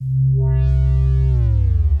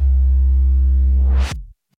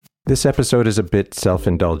This episode is a bit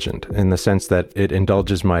self-indulgent in the sense that it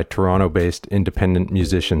indulges my Toronto-based independent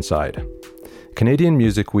musician side. Canadian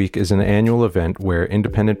Music Week is an annual event where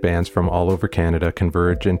independent bands from all over Canada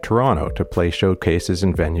converge in Toronto to play showcases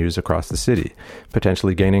and venues across the city,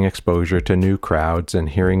 potentially gaining exposure to new crowds and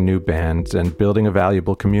hearing new bands and building a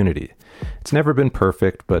valuable community. It's never been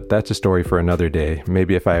perfect, but that's a story for another day,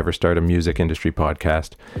 maybe if I ever start a music industry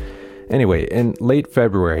podcast. Anyway, in late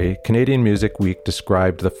February, Canadian Music Week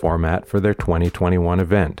described the format for their 2021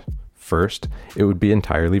 event. First, it would be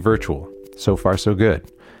entirely virtual. So far, so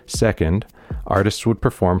good. Second, artists would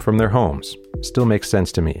perform from their homes. Still makes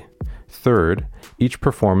sense to me. Third, each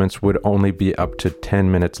performance would only be up to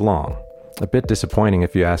 10 minutes long. A bit disappointing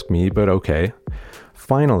if you ask me, but okay.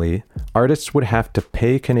 Finally, artists would have to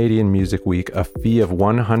pay Canadian Music Week a fee of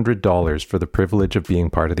 $100 for the privilege of being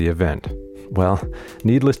part of the event. Well,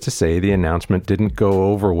 needless to say, the announcement didn't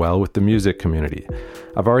go over well with the music community.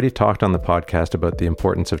 I've already talked on the podcast about the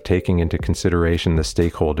importance of taking into consideration the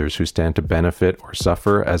stakeholders who stand to benefit or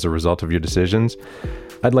suffer as a result of your decisions.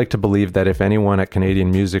 I'd like to believe that if anyone at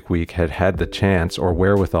Canadian Music Week had had the chance or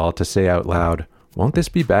wherewithal to say out loud, "Won't this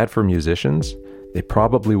be bad for musicians?" they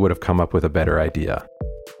probably would have come up with a better idea.